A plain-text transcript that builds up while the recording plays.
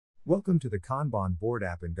Welcome to the Kanban board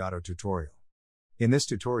app in Godot tutorial. In this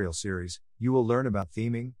tutorial series, you will learn about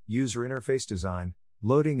theming, user interface design,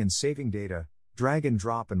 loading and saving data, drag and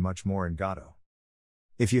drop and much more in Godot.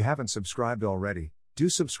 If you haven't subscribed already, do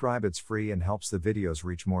subscribe, it's free and helps the videos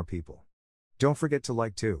reach more people. Don't forget to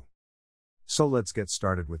like too. So let's get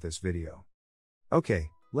started with this video.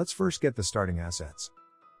 Okay, let's first get the starting assets.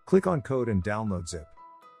 Click on Code and download zip.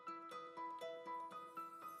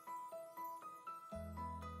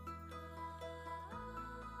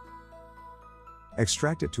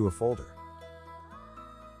 Extract it to a folder.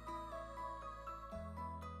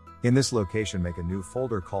 In this location, make a new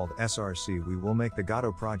folder called SRC. We will make the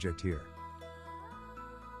Godot project here.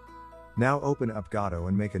 Now open up Godot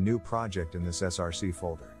and make a new project in this SRC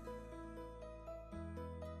folder.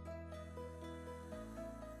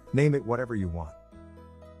 Name it whatever you want.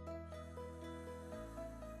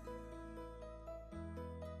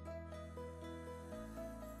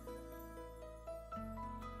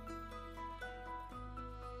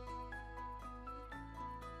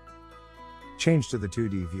 Change to the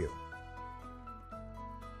 2D view.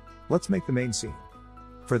 Let's make the main scene.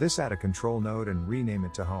 For this, add a control node and rename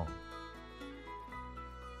it to Home.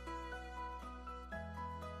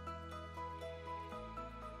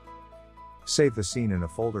 Save the scene in a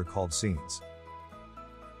folder called Scenes.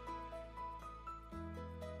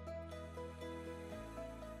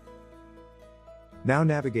 Now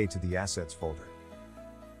navigate to the Assets folder.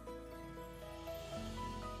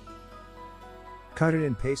 Cut it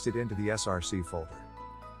and paste it into the SRC folder.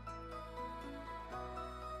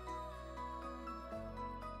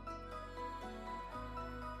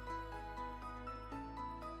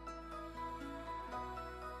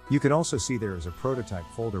 You can also see there is a prototype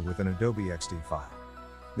folder with an Adobe XD file.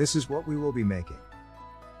 This is what we will be making.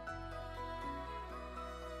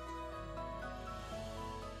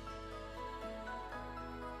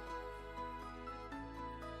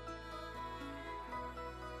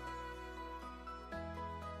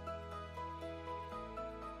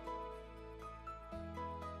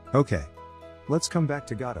 Okay, let's come back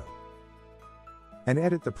to Godot and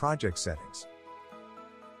edit the project settings.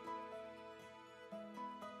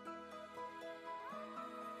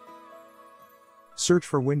 Search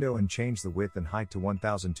for window and change the width and height to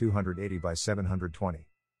 1280 by 720.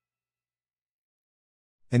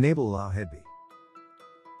 Enable Allow Headbee.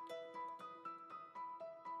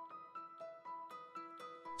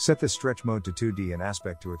 Set the stretch mode to 2D and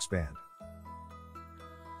aspect to expand.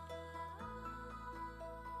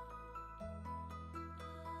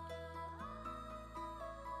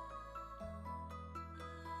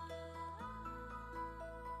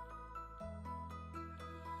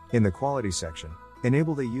 In the quality section,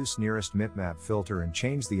 enable the Use Nearest Bitmap filter and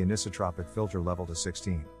change the anisotropic filter level to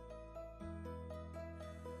 16.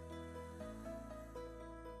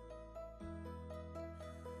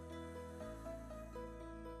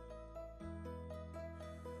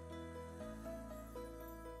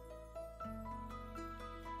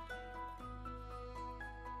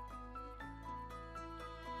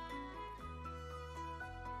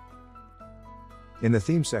 In the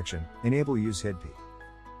theme section, enable Use Headbee.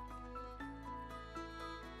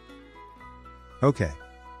 Okay,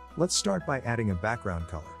 let's start by adding a background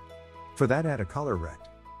color. For that, add a color rect.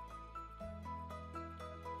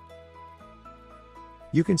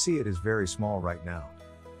 You can see it is very small right now.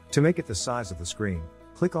 To make it the size of the screen,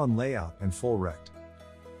 click on Layout and Full Rect.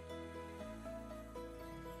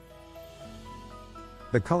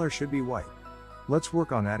 The color should be white. Let's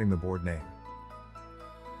work on adding the board name.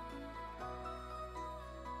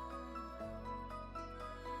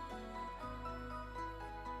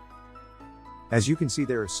 As you can see,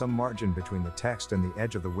 there is some margin between the text and the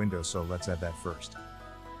edge of the window, so let's add that first.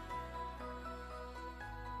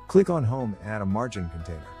 Click on Home and add a margin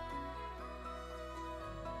container.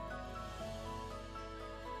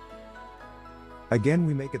 Again,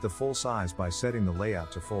 we make it the full size by setting the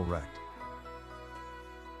layout to full rect.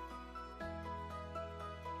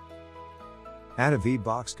 Add a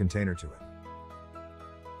V-box container to it.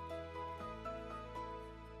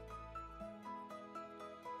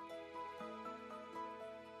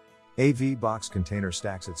 A V-box container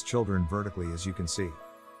stacks its children vertically, as you can see.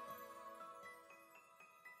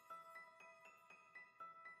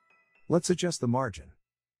 Let's adjust the margin.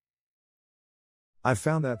 I've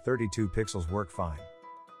found that 32 pixels work fine.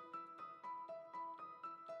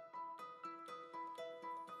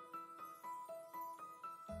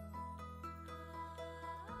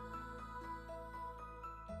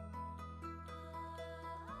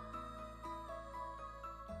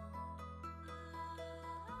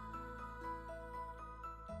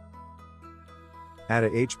 Add a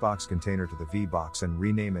HBox container to the VBox and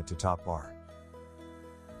rename it to top bar.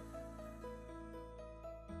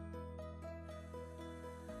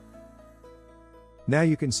 Now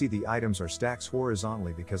you can see the items are stacked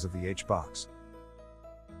horizontally because of the HBox.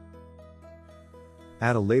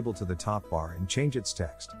 Add a label to the top bar and change its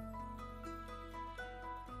text.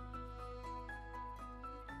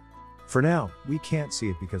 For now, we can't see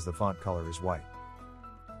it because the font color is white.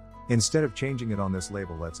 Instead of changing it on this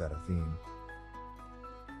label, let's add a theme.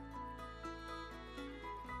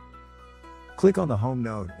 Click on the Home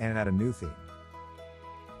node and add a new theme.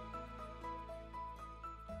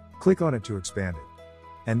 Click on it to expand it.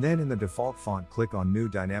 And then in the default font, click on New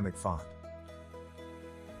Dynamic Font.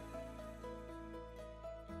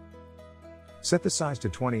 Set the size to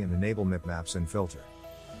 20 and enable MIP Maps and Filter.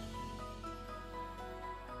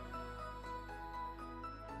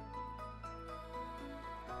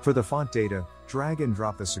 For the font data, drag and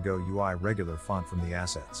drop the Godot UI regular font from the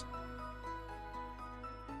assets.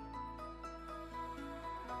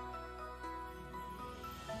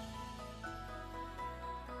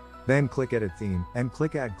 Then click Edit Theme, and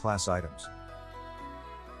click Add Class Items.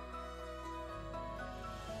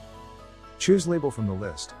 Choose Label from the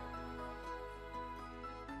list.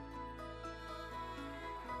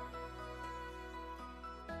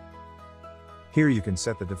 Here you can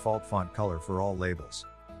set the default font color for all labels.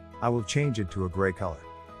 I will change it to a gray color.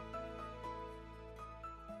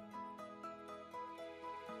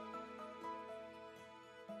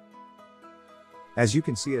 As you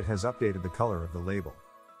can see, it has updated the color of the label.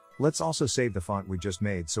 Let's also save the font we just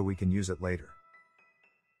made so we can use it later.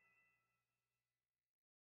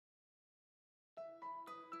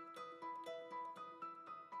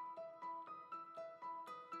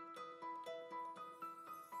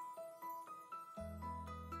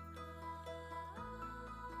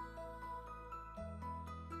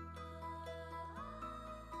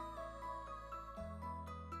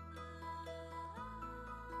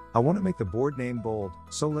 I want to make the board name bold,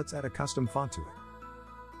 so let's add a custom font to it.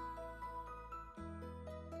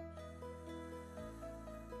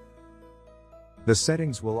 The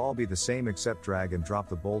settings will all be the same except drag and drop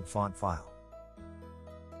the bold font file.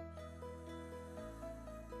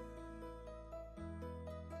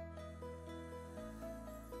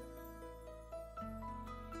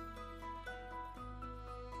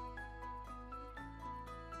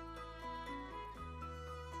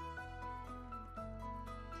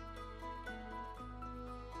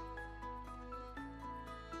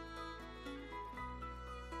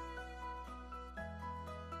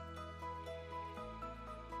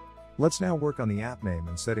 Let's now work on the app name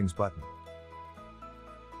and settings button.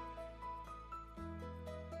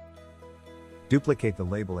 Duplicate the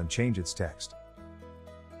label and change its text.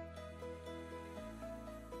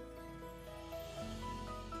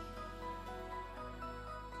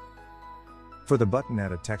 For the button,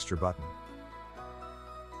 add a texture button.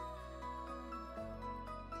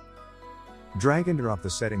 Drag and drop the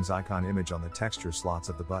settings icon image on the texture slots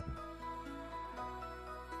of the button.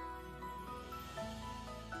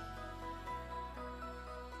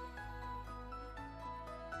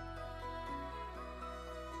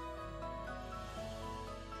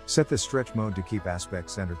 Set the stretch mode to keep aspect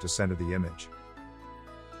centered to center the image.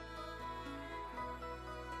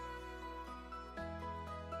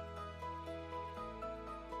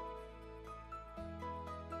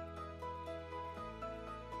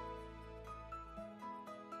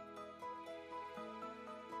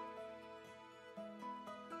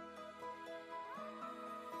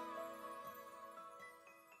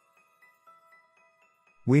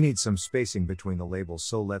 We need some spacing between the labels,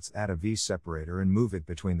 so let's add a V separator and move it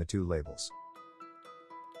between the two labels.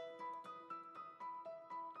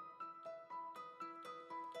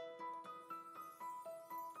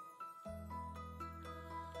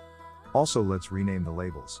 Also, let's rename the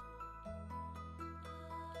labels.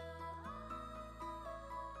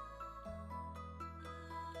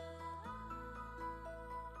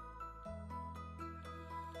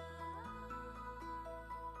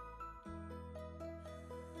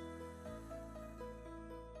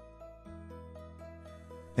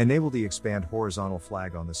 Enable the expand horizontal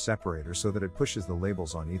flag on the separator so that it pushes the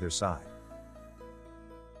labels on either side.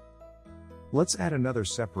 Let's add another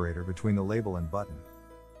separator between the label and button.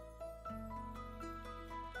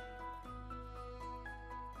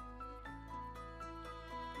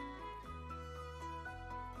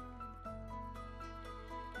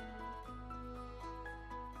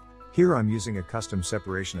 Here I'm using a custom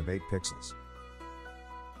separation of 8 pixels.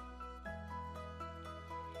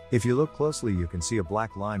 If you look closely, you can see a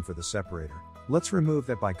black line for the separator. Let's remove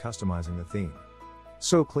that by customizing the theme.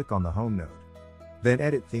 So click on the Home node. Then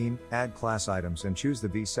edit theme, add class items and choose the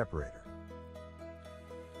V separator.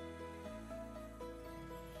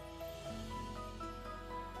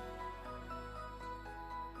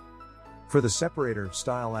 For the separator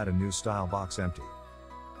style, add a new style box empty.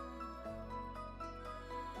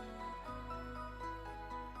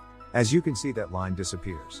 As you can see, that line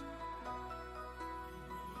disappears.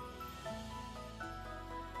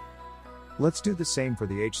 Let's do the same for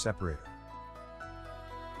the H separator.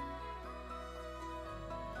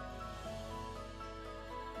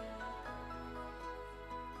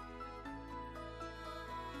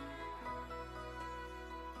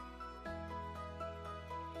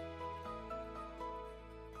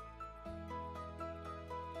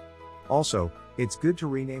 Also, it's good to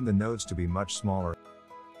rename the nodes to be much smaller.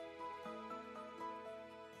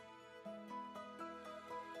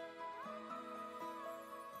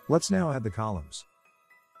 Let's now add the columns.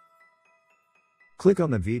 Click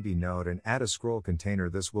on the VB node and add a scroll container.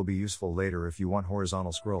 This will be useful later if you want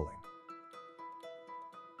horizontal scrolling.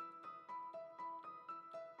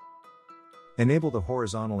 Enable the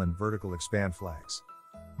horizontal and vertical expand flags.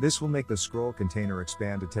 This will make the scroll container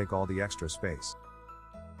expand to take all the extra space.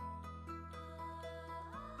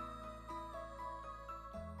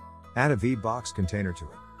 Add a V-box container to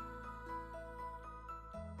it.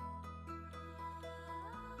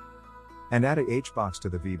 And add a H-box to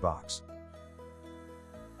the V-box.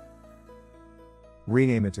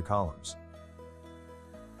 Rename it to columns.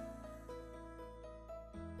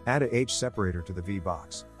 Add a H separator to the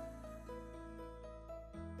V-box.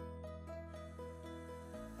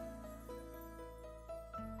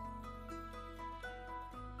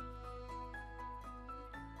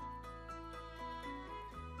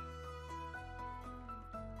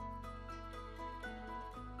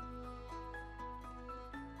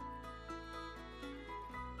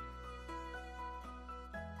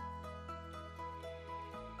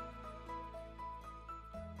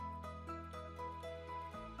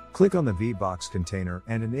 Click on the V-box container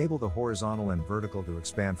and enable the horizontal and vertical to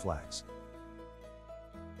expand flags.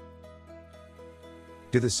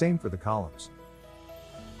 Do the same for the columns.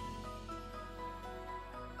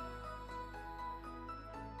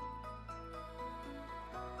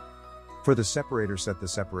 For the separator, set the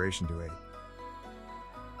separation to 8.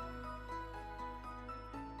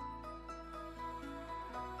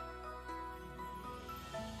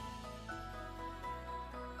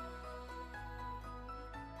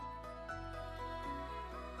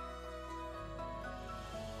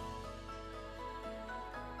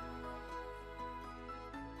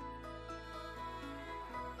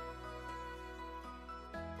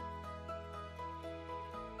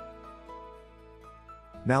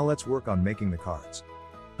 Now let's work on making the cards.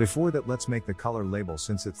 Before that, let's make the color label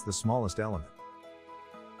since it's the smallest element.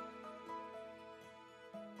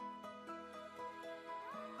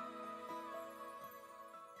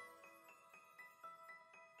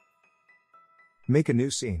 Make a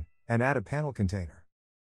new scene, and add a panel container.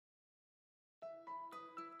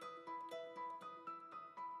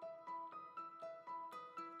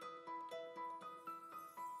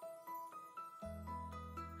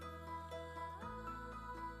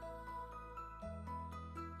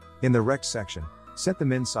 In the rect section, set the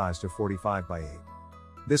min size to 45 by 8.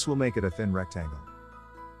 This will make it a thin rectangle.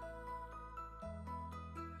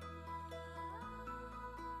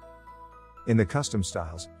 In the custom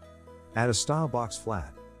styles, add a style box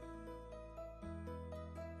flat.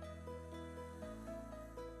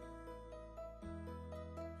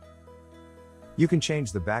 You can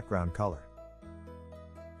change the background color.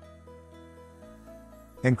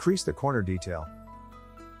 Increase the corner detail.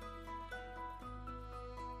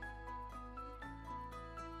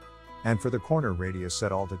 And for the corner radius,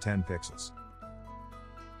 set all to 10 pixels.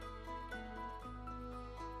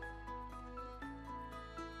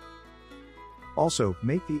 Also,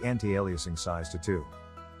 make the anti-aliasing size to 2.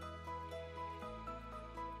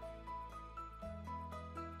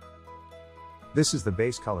 This is the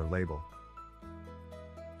base color label.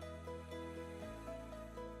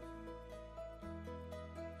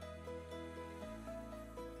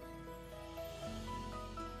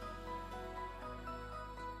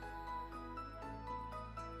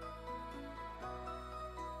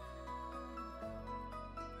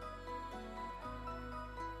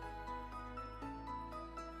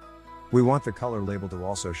 We want the color label to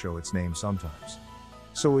also show its name sometimes.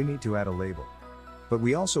 So we need to add a label. But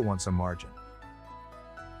we also want some margin.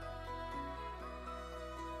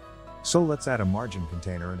 So let's add a margin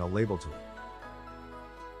container and a label to it.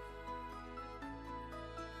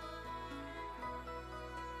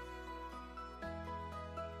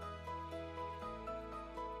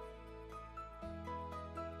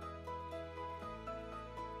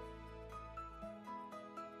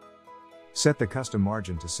 Set the custom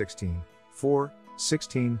margin to 16:4,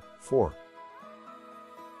 16:4.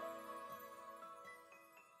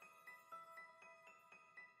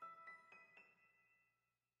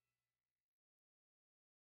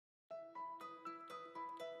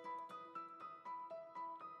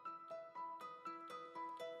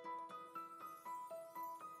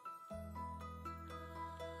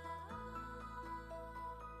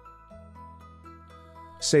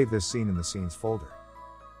 Save this scene in the Scenes folder.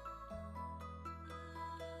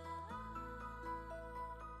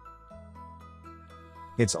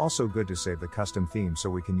 It's also good to save the custom theme so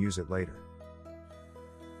we can use it later.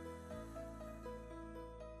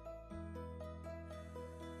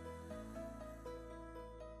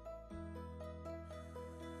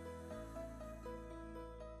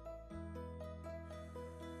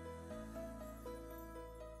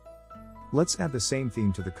 Let's add the same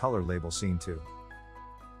theme to the color label Scene 2.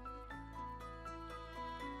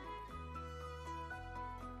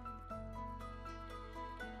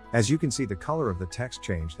 As you can see, the color of the text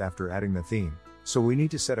changed after adding the theme, so we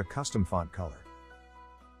need to set a custom font color.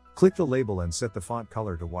 Click the label and set the font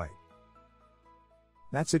color to white.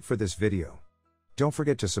 That's it for this video. Don't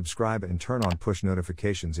forget to subscribe and turn on push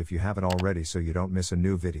notifications if you haven't already so you don't miss a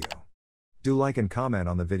new video. Do like and comment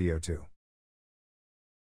on the video too.